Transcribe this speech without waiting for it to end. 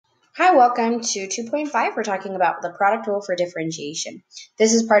Hi, welcome to 2.5. We're talking about the product rule for differentiation.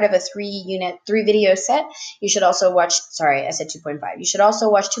 This is part of a three video set. You should also watch, sorry, I said 2.5. You should also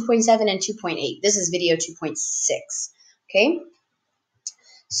watch 2.7 and 2.8. This is video 2.6. Okay?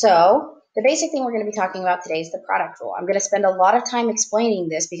 So the basic thing we're going to be talking about today is the product rule. I'm going to spend a lot of time explaining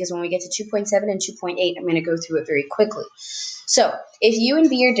this because when we get to 2.7 and 2.8, I'm going to go through it very quickly. So if u and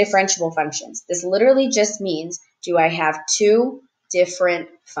v are differentiable functions, this literally just means, do I have two different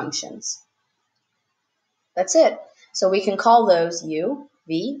functions? That's it. So we can call those u,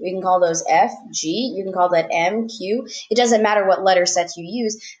 v, we can call those f, g, you can call that m, q. It doesn't matter what letter sets you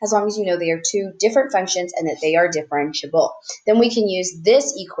use as long as you know they are two different functions and that they are differentiable. Then we can use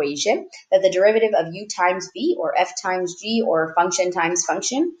this equation that the derivative of u times v or f times g or function times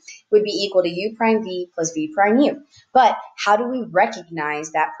function would be equal to u prime v plus v prime u. But how do we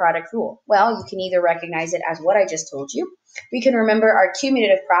recognize that product rule? Well, you can either recognize it as what I just told you. We can remember our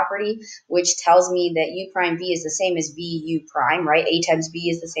cumulative property, which tells me that u prime v is the same as v u prime, right? A times b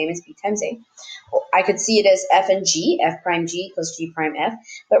is the same as b times a. I could see it as f and g, f prime g plus g prime f.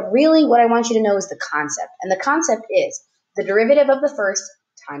 But really what I want you to know is the concept. And the concept is the derivative of the first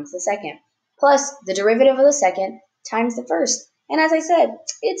times the second plus the derivative of the second times the first. And as I said,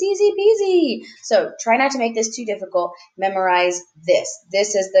 it's easy peasy. So try not to make this too difficult. Memorize this.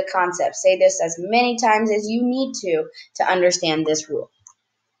 This is the concept. Say this as many times as you need to understand this rule.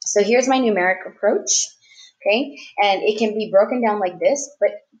 So here's my numeric approach, okay? And it can be broken down like this,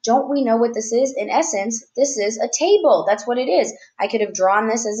 but don't we know what this is? In essence, this is a table. That's what it is. I could have drawn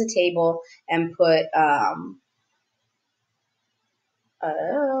this as a table and put,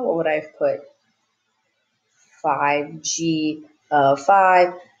 what would I have put? 5g of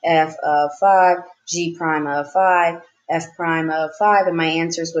 5, f of 5, g prime of 5, f prime of 5, and my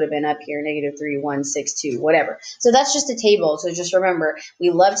answers would have been up here, -3, 1, 6, 2, whatever. So that's just a table. So just remember, we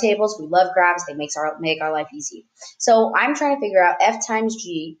love tables, we love graphs, they make our life easy. So I'm trying to figure out f times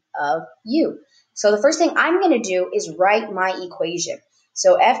g of u. So the first thing I'm going to do is write my equation.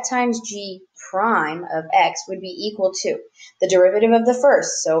 So f times g prime of x would be equal to the derivative of the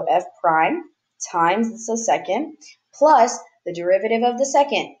first, so f prime times the second, plus the derivative of the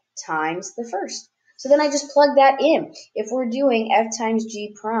second times the first. So then I just plug that in. If we're doing f times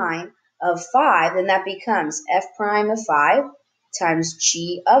g prime of 5, then that becomes f prime of 5 times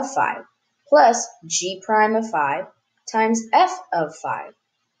g of 5 plus g prime of 5 times f of 5.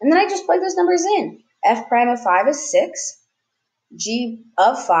 And then I just plug those numbers in. F prime of 5 is 6, g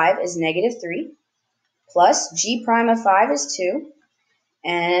of 5 is -3, plus g prime of 5 is 2,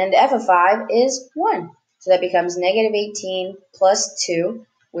 and f of 5 is 1. So that becomes -18 plus 2,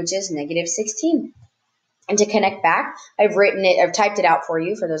 which is -16. And to connect back, I've typed it out for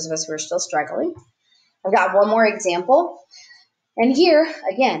you for those of us who are still struggling. I've got one more example. And here,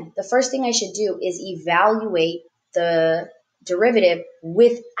 again, the first thing I should do is evaluate the derivative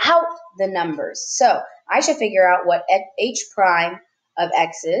without the numbers. So I should figure out what h prime of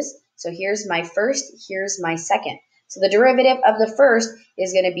x is. So here's my first, here's my second. So the derivative of the first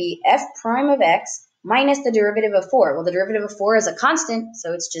is going to be f prime of x minus the derivative of 4. Well, the derivative of 4 is a constant,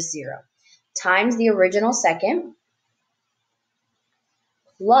 so it's just 0. Times the original second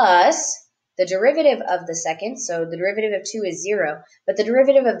plus the derivative of the second. So the derivative of 2 is 0, but the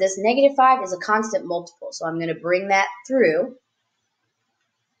derivative of this -5 is a constant multiple. So I'm going to bring that through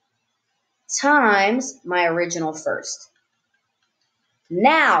times my original first.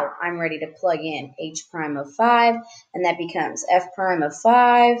 Now I'm ready to plug in h prime of 5, and that becomes f prime of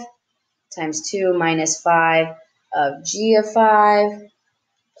 5 times 2 minus 5 of g of 5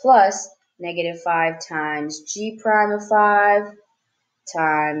 plus -5 times g prime of 5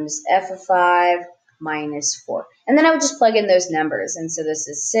 times f of 5 minus 4. And then I would just plug in those numbers. And so this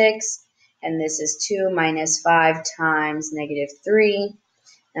is 6, and this is 2 minus 5 times -3,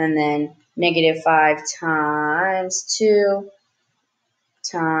 and then -5 times 2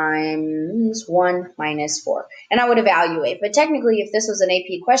 times 1 minus 4. And I would evaluate. But technically, if this was an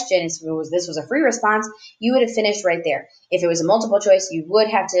AP question, if this was a free response, you would have finished right there. If it was a multiple choice, you would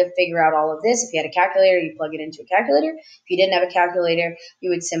have to figure out all of this. If you had a calculator, you'd plug it into a calculator. If you didn't have a calculator,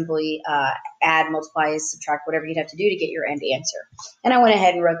 you would simply add, multiply, subtract, whatever you'd have to do to get your end answer. And I went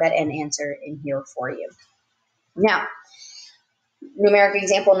ahead and wrote that end answer in here for you. Now, numeric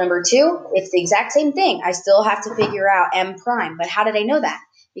example number 2, it's the exact same thing. I still have to figure out m prime, but how did I know that?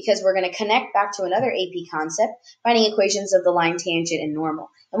 Because we're going to connect back to another AP concept, finding equations of the line tangent and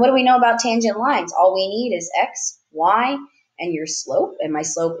normal. And what do we know about tangent lines? All we need is x, y, and your slope, and my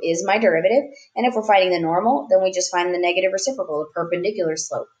slope is my derivative. And if we're finding the normal, then we just find the negative reciprocal, the perpendicular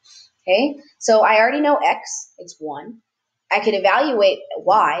slope. Okay, so I already know x, it's 1. I could evaluate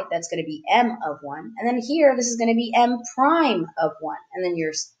y, that's going to be m of 1. And then here, this is going to be m prime of 1. And then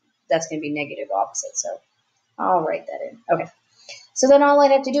that's going to be negative opposite. So I'll write that in. Okay. So then all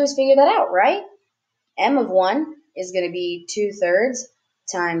I'd have to do is figure that out, right? M of 1 is going to be 2/3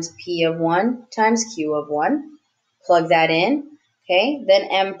 times p of 1 times q of 1. Plug that in. Okay, then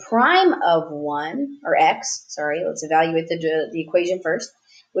m prime of 1, or x, sorry, let's evaluate the equation first,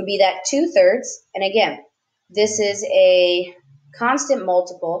 would be that 2/3. And again, this is a constant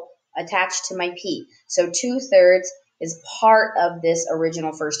multiple attached to my p. So 2/3 is part of this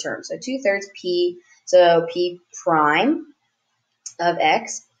original first term. So 2/3 p, so p prime of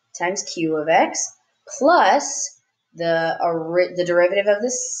x times q of x plus the derivative of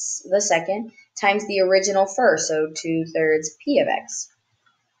the second times the original first, so 2/3 p of x.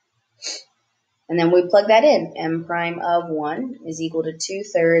 And then we plug that in. M prime of 1 is equal to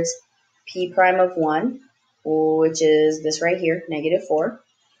 2/3 p prime of 1, which is this right here, -4,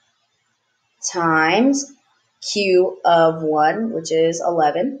 times q of 1, which is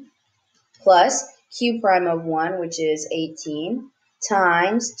 11, plus q prime of 1, which is 18,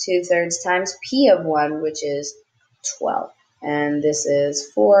 times 2/3 times p of 1, which is 12. And this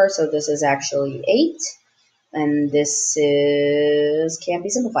is 4, so this is actually 8. And this can't be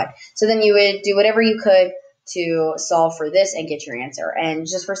simplified. So then you would do whatever you could to solve for this and get your answer. And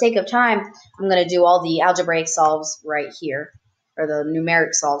just for sake of time, I'm going to do all the algebraic solves right here, or the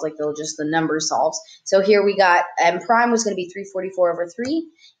numeric solves, like just the number solves. So here we got m prime was going to be 344 over 3,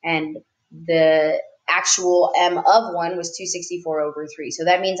 and the actual m of 1 was 264 over 3. So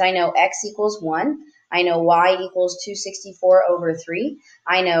that means I know x equals 1. I know y equals 264 over 3.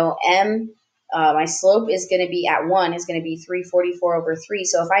 I know my slope is going to be at 1 is going to be 344 over 3.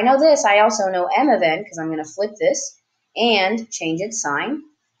 So if I know this, I also know m of n, because I'm going to flip this and change its sign.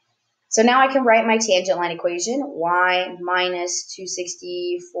 So now I can write my tangent line equation. Y minus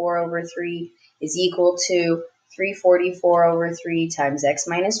 264 over 3 is equal to 344 over 3 times x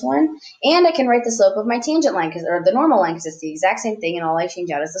minus 1. And I can write the slope of my tangent line, or the normal line, because it's the exact same thing, and all I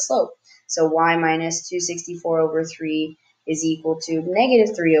change out is the slope. So y minus 264 over 3 is equal to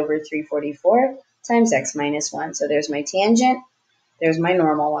 -3 over 344 times x minus 1. So there's my tangent, there's my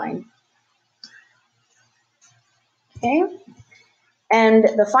normal line. Okay? And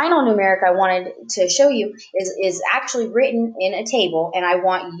the final numeric I wanted to show you is actually written in a table, and I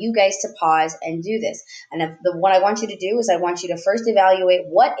want you guys to pause and do this. And what I want you to do is I want you to first evaluate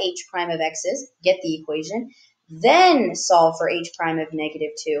what h prime of x is, get the equation, then solve for h prime of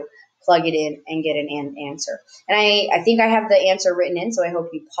 -2, plug it in, and get an answer. And I think I have the answer written in, so I hope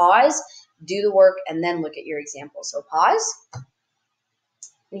you pause, do the work, and then look at your example. So pause,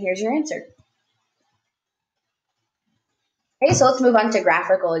 and here's your answer. Okay, so let's move on to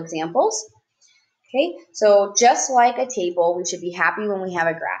graphical examples. Okay, so just like a table, we should be happy when we have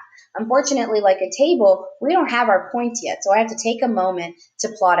a graph. Unfortunately, like a table, we don't have our points yet, so I have to take a moment to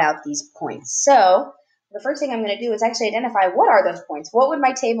plot out these points. So the first thing I'm going to do is actually identify what are those points. What would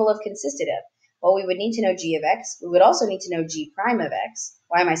my table have consisted of? Well, we would need to know g of x. We would also need to know g prime of x.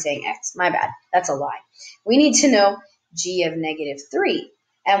 Why am I saying x? My bad. That's a lie. We need to know g of -3.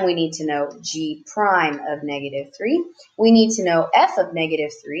 And we need to know g prime of -3. We need to know f of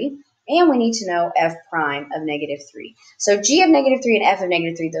 -3. And we need to know f prime of -3. So g of -3 and f of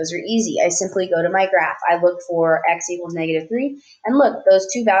 -3, those are easy. I simply go to my graph. I look for x equals -3. And look, those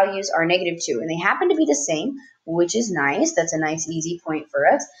two values are -2. And they happen to be the same, which is nice. That's a nice, easy point for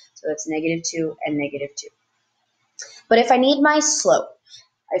us. So that's -2 and -2. But if I need my slope,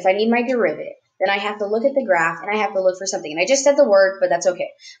 if I need my derivative, then I have to look at the graph and I have to look for something. And I just said the word, but that's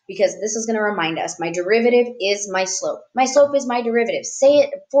okay, because this is going to remind us my derivative is my slope. My slope is my derivative. Say it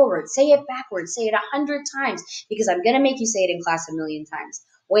forward, say it backwards, say it 100 times, because I'm going to make you say it in class a million times.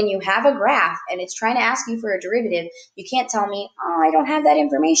 When you have a graph and it's trying to ask you for a derivative, you can't tell me, oh, I don't have that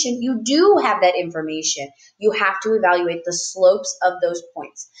information. You do have that information. You have to evaluate the slopes of those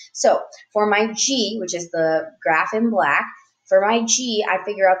points. So for my G, which is the graph in black, for my G, I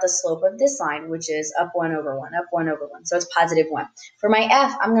figure out the slope of this line, which is up 1 over 1, up 1 over 1. So it's +1. For my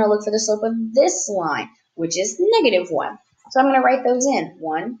F, I'm going to look for the slope of this line, which is -1. So I'm going to write those in,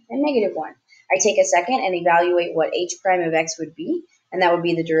 1 and -1. I take a second and evaluate what h prime of x would be, and that would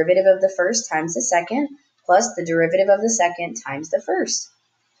be the derivative of the first times the second, plus the derivative of the second times the first.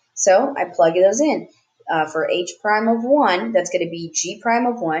 So I plug those in. For h prime of 1, that's going to be g prime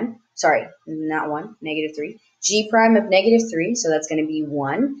of 1, sorry, not 1, -3. G prime of -3, so that's going to be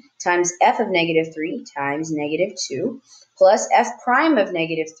 1, times f of -3 times -2, plus f prime of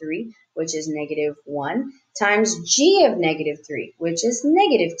 -3, which is -1, times g of -3, which is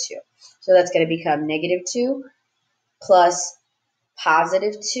 -2. So that's going to become -2 plus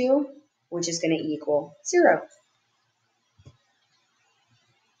positive 2, which is going to equal 0.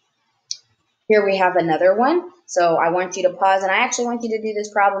 Here we have another one. So I want you to pause, and I actually want you to do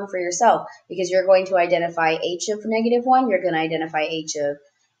this problem for yourself because you're going to identify h of negative 1. You're going to identify h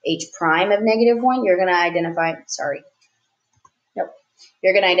prime of negative 1. You're going to identify,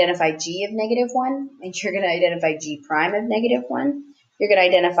 you're going to identify g of negative 1, and you're going to identify g prime of negative 1. You're going to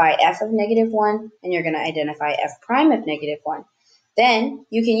identify f of negative 1, and you're going to identify f prime of negative 1. Then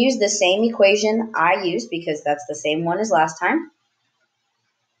you can use the same equation I used because that's the same one as last time.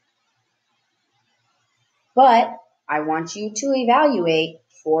 But I want you to evaluate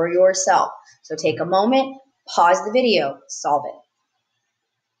for yourself. So take a moment, pause the video, solve it.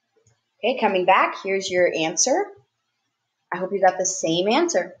 Okay, coming back, here's your answer. I hope you got the same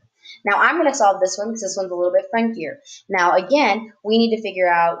answer. Now I'm going to solve this one because this one's a little bit funkier. Now again, we need to figure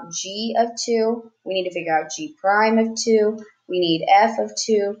out g of 2, we need to figure out g prime of 2, we need f of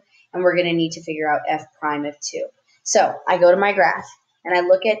 2, and we're going to need to figure out f prime of 2. So I go to my graph and I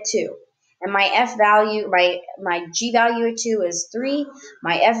look at 2. And my f value, my g value at 2 is 3,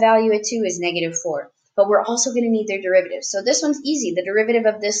 my f value at 2 is negative 4. But we're also going to need their derivatives. So this one's easy. The derivative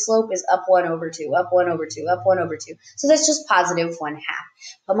of this slope is up 1 over 2, up 1 over 2, up 1 over 2. So that's just positive 1/2.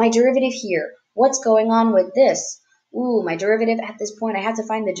 But my derivative here, what's going on with this? Ooh, my derivative at this point, I have to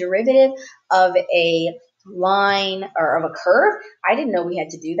find the derivative of a line or of a curve. I didn't know we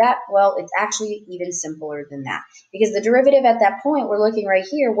had to do that. Well, it's actually even simpler than that because the derivative at that point, we're looking right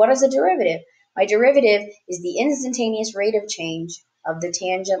here. What is a derivative? My derivative is the instantaneous rate of change of the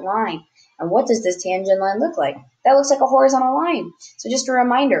tangent line. And what does this tangent line look like? That looks like a horizontal line. So just a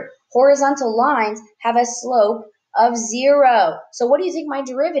reminder, horizontal lines have a slope of 0. So what do you think my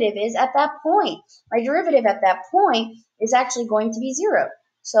derivative is at that point? My derivative at that point is actually going to be 0.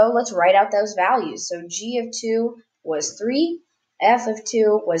 So let's write out those values. So g of 2 was 3, f of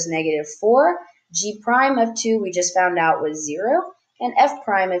 2 was negative 4, g prime of 2 we just found out was 0, and f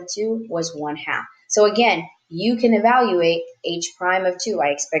prime of 2 was 1/2. So again, you can evaluate h prime of 2. I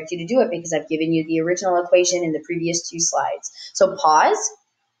expect you to do it because I've given you the original equation in the previous 2 slides. So pause.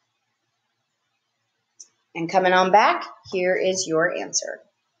 And coming on back, here is your answer.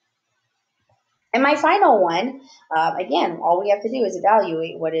 And my final one, again, all we have to do is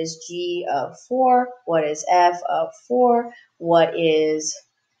evaluate what is g of 4, what is f of 4, what is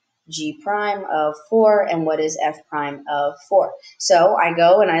g prime of 4, and what is f prime of 4. So I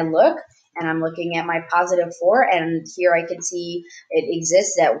go and I look, and I'm looking at my positive 4, and here I can see it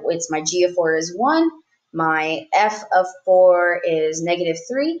exists that it's my g of 4 is 1, my f of 4 is negative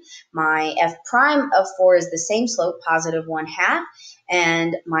 3, my f prime of 4 is the same slope, positive 1/2,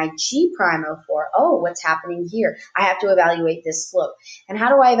 and my g prime of 4, oh, what's happening here? I have to evaluate this slope. And how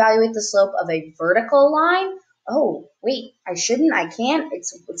do I evaluate the slope of a vertical line? Oh, wait, I shouldn't, I can't.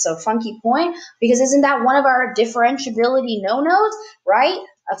 It's a funky point because isn't that one of our differentiability no-nos, right?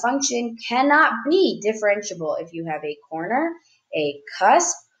 A function cannot be differentiable if you have a corner, a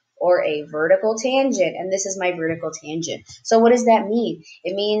cusp, or a vertical tangent, and this is my vertical tangent. So what does that mean?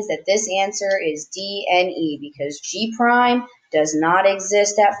 It means that this answer is D and E because G prime does not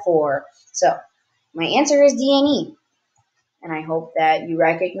exist at 4. So my answer is D and E. And I hope that you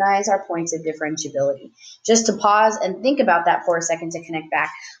recognize our points of differentiability. Just to pause and think about that for a second to connect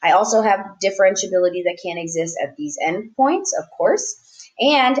back. I also have differentiability that can't exist at these endpoints, of course,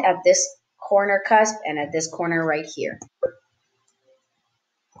 and at this corner cusp and at this corner right here.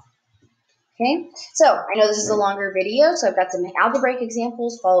 Okay, so I know this is a longer video, so I've got some algebraic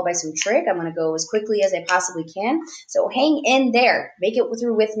examples followed by some trig. I'm going to go as quickly as I possibly can. So hang in there, make it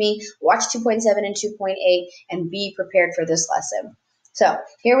through with me, watch 2.7 and 2.8, and be prepared for this lesson. So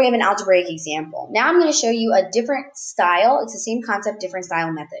here we have an algebraic example. Now I'm going to show you a different style. It's the same concept, different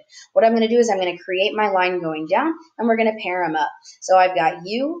style method. What I'm going to do is I'm going to create my line going down, and we're going to pair them up. So I've got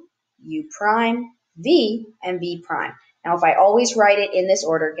U, U prime, V, and V prime. Now, if I always write it in this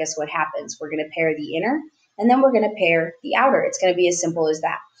order, guess what happens? We're going to pair the inner, and then we're going to pair the outer. It's going to be as simple as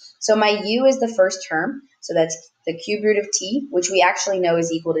that. So my u is the first term, so that's the cube root of t, which we actually know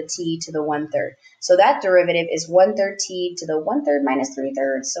is equal to t to the 1/3. So that derivative is 1/3 t to the 1/3 minus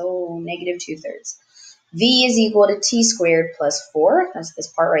 3/3, so negative 2/3. V is equal to t squared plus 4, that's this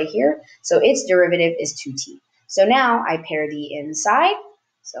part right here, so its derivative is 2t. So now I pair the inside,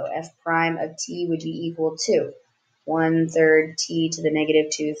 so f prime of t would be equal to 1/3 t to the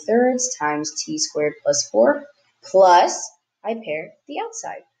negative 2/3 times t squared plus 4, plus I pair the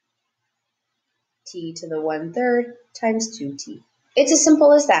outside, t to the 1/3 times 2t. It's as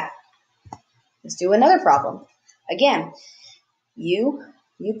simple as that. Let's do another problem. Again, u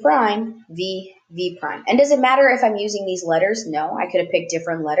prime, v, v prime. And does it matter if I'm using these letters? No, I could have picked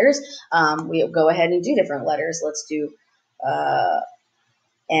different letters. We'll go ahead and do different letters. Let's do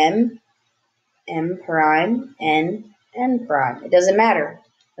m, m prime, n, n prime. It doesn't matter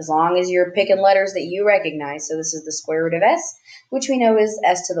as long as you're picking letters that you recognize. So this is the square root of s, which we know is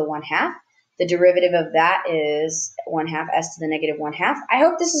s to the 1/2. The derivative of that is 1/2 s to the negative 1/2. I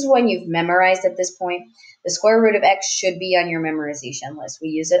hope this is one you've memorized at this point. The square root of x should be on your memorization list. We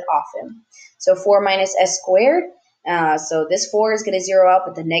use it often. So 4 minus s squared. So this 4 is going to zero out,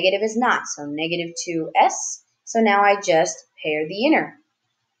 but the negative is not. So negative 2s. So now I just pair the inner.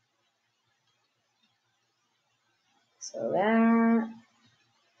 So that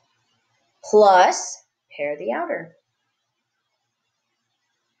plus pair the outer.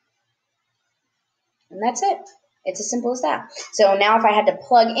 And that's it. It's as simple as that. So now if I had to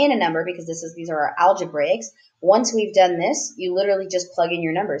plug in a number, because these are our algebraics, once we've done this, you literally just plug in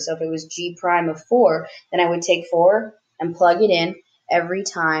your number. So if it was g prime of 4, then I would take 4 and plug it in every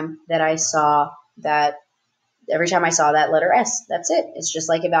time that I saw that letter s. That's it. It's just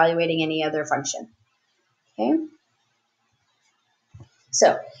like evaluating any other function. Okay?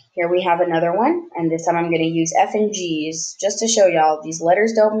 So here we have another one, and this time I'm going to use F and G's just to show y'all these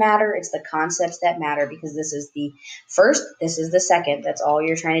letters don't matter. It's the concepts that matter, because this is the first, this is the second. That's all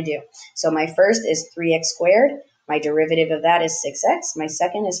you're trying to do. So my first is 3x squared. My derivative of that is 6x. My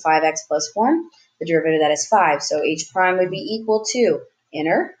second is 5x plus 1. The derivative of that is 5. So h prime would be equal to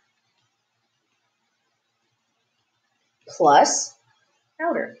inner plus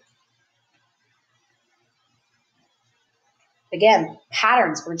outer. Again,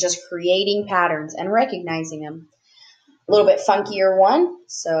 patterns. We're just creating patterns and recognizing them. A little bit funkier one,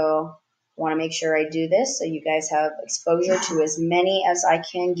 so I want to make sure I do this so you guys have exposure to as many as I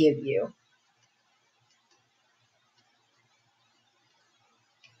can give you.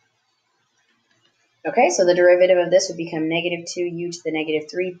 Okay, so the derivative of this would become negative 2u to the negative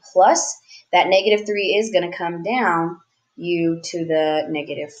 3 plus, that negative 3 is going to come down, u to the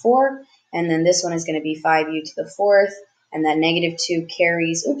negative 4, and then this one is going to be 5u to the 4th, and that negative 2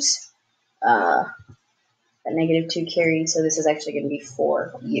 carries, that negative 2 carried, so this is actually going to be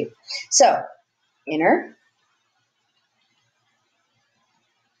 4u. So, inner.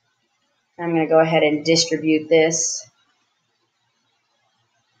 I'm going to go ahead and distribute this.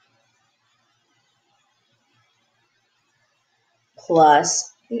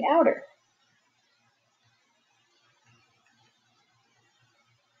 Plus the outer.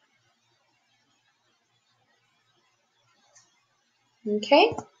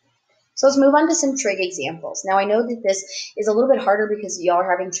 Okay, so let's move on to some trig examples. Now I know that this is a little bit harder because y'all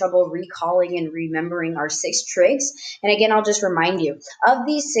are having trouble recalling and remembering our 6 trigs. And again, I'll just remind you, of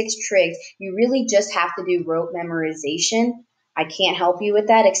these 6 trigs, you really just have to do rote memorization. I can't help you with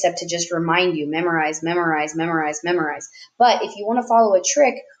that except to just remind you, memorize, memorize, memorize, memorize. But if you want to follow a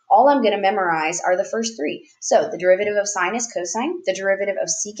trick, all I'm going to memorize are the first 3. So the derivative of sine is cosine, the derivative of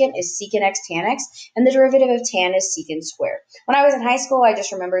secant is secant x tan x, and the derivative of tan is secant squared. When I was in high school, I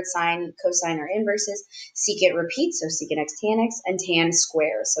just remembered sine, cosine are inverses, secant repeats, so secant x tan x, and tan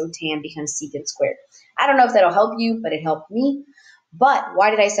squares, so tan becomes secant squared. I don't know if that'll help you, but it helped me. But why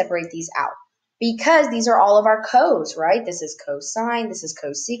did I separate these out? Because these are all of our cos, right? This is cosine, this is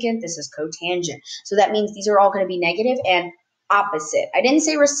cosecant, this is cotangent. So that means these are all going to be negative and opposite. I didn't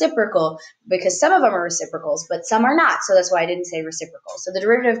say reciprocal because some of them are reciprocals, but some are not. So that's why I didn't say reciprocal. So the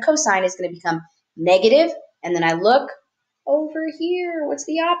derivative of cosine is going to become negative, and then I look over here. What's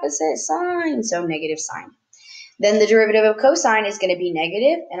the opposite? Sine. So negative sine. Then the derivative of cosine is going to be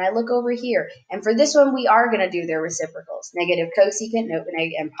negative, and I look over here. And for this one, we are going to do their reciprocals. Negative cosecant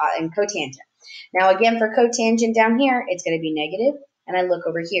and cotangent. Now again, for cotangent down here, it's going to be negative, and I look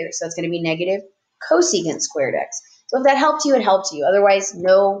over here. So it's going to be negative cosecant squared x. So if that helped you, it helped you. Otherwise,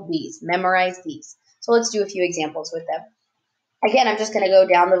 know these. Memorize these. So let's do a few examples with them. Again, I'm just going to go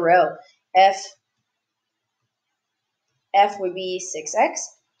down the row. F would be 6x.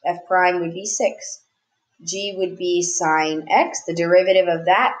 F prime would be 6. G would be sine x. The derivative of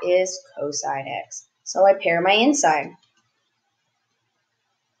that is cosine x. So I pair my inside.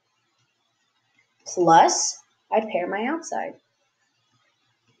 Plus, I pair my outside.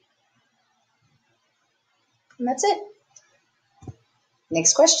 And that's it.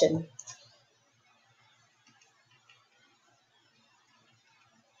 Next question.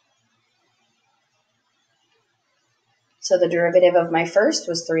 So the derivative of my first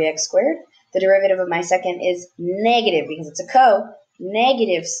was 3x squared. The derivative of my second is negative, because it's a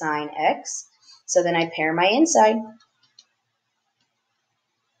negative sine x. So then I pair my inside.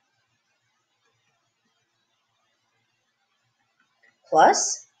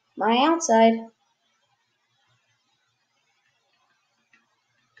 Plus my outside.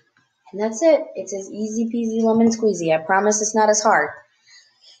 And that's it. It's as easy peasy lemon squeezy. I promise it's not as hard.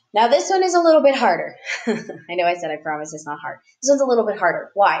 Now this one is a little bit harder. I know I said I promise it's not hard. This one's a little bit harder.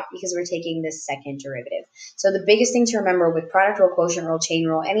 Why? Because we're taking this second derivative. So the biggest thing to remember with product rule, quotient rule, chain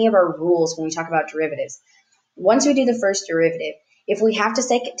rule, any of our rules when we talk about derivatives, once we do the first derivative, if we have to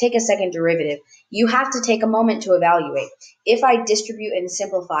take a second derivative, you have to take a moment to evaluate. If I distribute and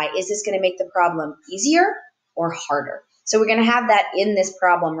simplify, is this going to make the problem easier or harder? So we're going to have that in this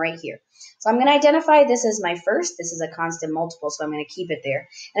problem right here. So I'm going to identify this as my first. This is a constant multiple, so I'm going to keep it there.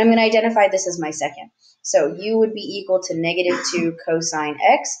 And I'm going to identify this as my second. So u would be equal to -2 cosine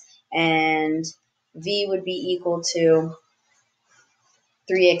x, and v would be equal to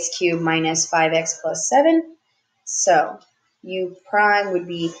 3x cubed minus 5x plus 7. So u prime would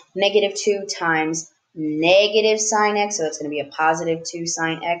be -2 times negative sine x, so it's going to be a positive 2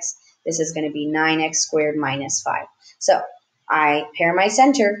 sine x. This is going to be 9x squared minus 5. So I pair my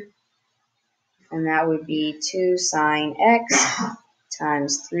center, and that would be 2 sine x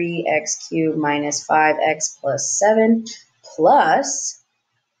times 3x cubed minus 5x plus 7 plus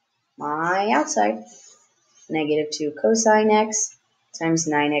my outside, -2 cosine x times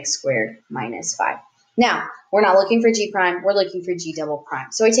 9x squared minus 5. Now, we're not looking for g prime, we're looking for g double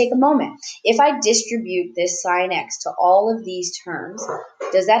prime. So I take a moment. If I distribute this sine x to all of these terms,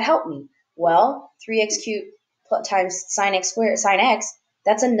 does that help me? Well, 3x cubed times sine x squared, sine x,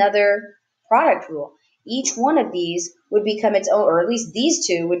 that's another product rule. Each one of these would become its own, or at least these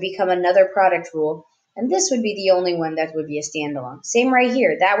two would become another product rule, and this would be the only one that would be a standalone. Same right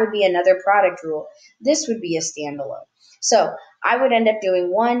here. That would be another product rule. This would be a standalone. So I would end up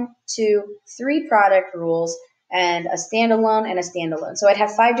doing 1, 2, 3 product rules and a standalone and a standalone. So I'd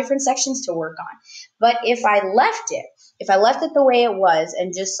have 5 different sections to work on. But if I left it the way it was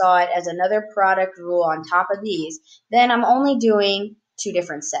and just saw it as another product rule on top of these, then I'm only doing 2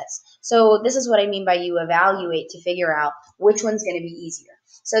 different sets. So this is what I mean by you evaluate to figure out which one's going to be easier.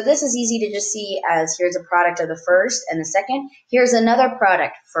 So this is easy to just see as here's a product of the first and the second. Here's another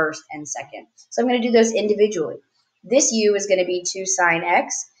product, first and second. So I'm going to do those individually. This u is going to be 2 sine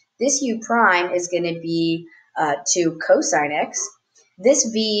x. This u prime is going to be 2 cosine x. This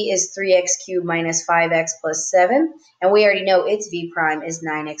v is 3x cubed minus 5x plus 7. And we already know its v prime is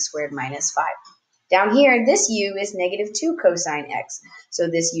 9x squared minus 5. Down here, this u is -2 cosine x. So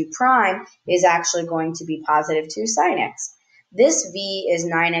this u prime is actually going to be positive 2 sine x. This v is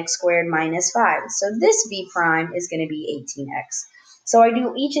 9x squared minus 5. So this v prime is going to be 18x. So I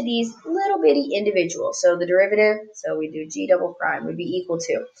do each of these little bitty individuals. So the derivative, so we do g double prime would be equal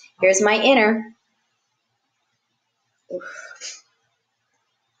to, here's my inner.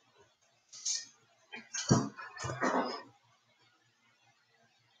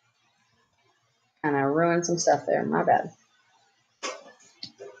 And I ruined some stuff there, my bad.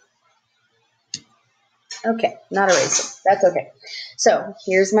 Okay, not erasing, that's okay. So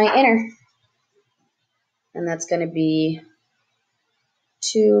here's my inner, and that's going to be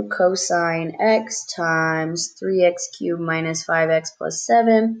 2 cosine x times 3x cubed minus 5x plus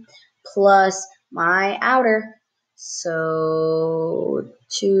 7 plus my outer, so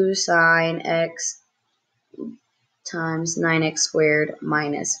 2 sine x times 9x squared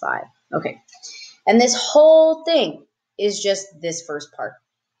minus 5. Okay, and this whole thing is just this first part.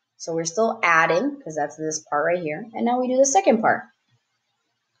 So we're still adding, because that's this part right here, and now we do the second part.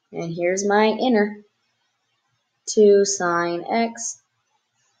 And here's my inner, 2 sine x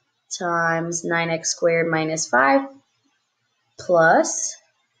times 9x squared minus 5 plus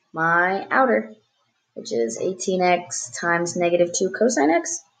my outer, which is 18x times -2 cosine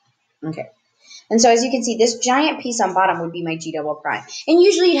x. Okay. And so as you can see, this giant piece on bottom would be my g double prime. And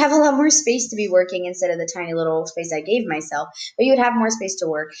usually you'd have a lot more space to be working instead of the tiny little space I gave myself, but you would have more space to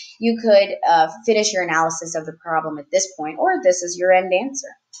work. You could finish your analysis of the problem at this point, or this is your end answer.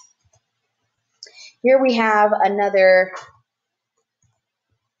 Here we have another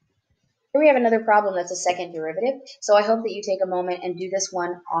problem that's a second derivative. So I hope that you take a moment and do this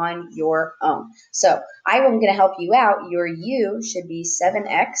one on your own. So I am going to help you out. Your u should be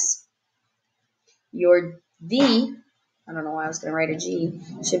 7x. Your v, I don't know why I was going to write a g,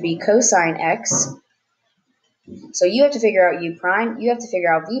 should be cosine x. So you have to figure out u prime, you have to figure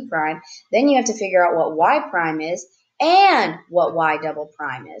out v prime, then you have to figure out what y prime is and what y double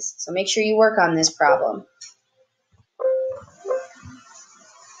prime is. So make sure you work on this problem.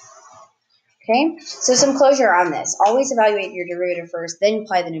 Okay, so some closure on this. Always evaluate your derivative first, then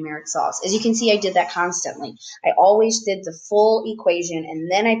apply the numeric solves. As you can see, I did that constantly. I always did the full equation, and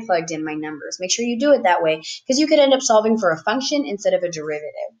then I plugged in my numbers. Make sure you do it that way, because you could end up solving for a function instead of a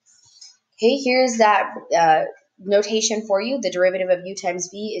derivative. Okay, here's that notation for you. The derivative of u times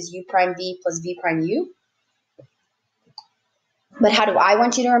v is u prime v plus v prime u. But how do I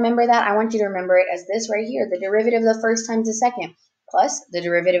want you to remember that? I want you to remember it as this right here, the derivative of the first times the second, plus the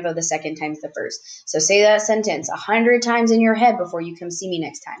derivative of the second times the first. So say that sentence 100 times in your head before you come see me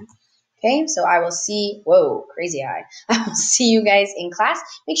next time. Okay, so I will see, whoa, crazy eye. I will see you guys in class.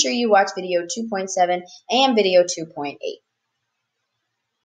 Make sure you watch video 2.7 and video 2.8.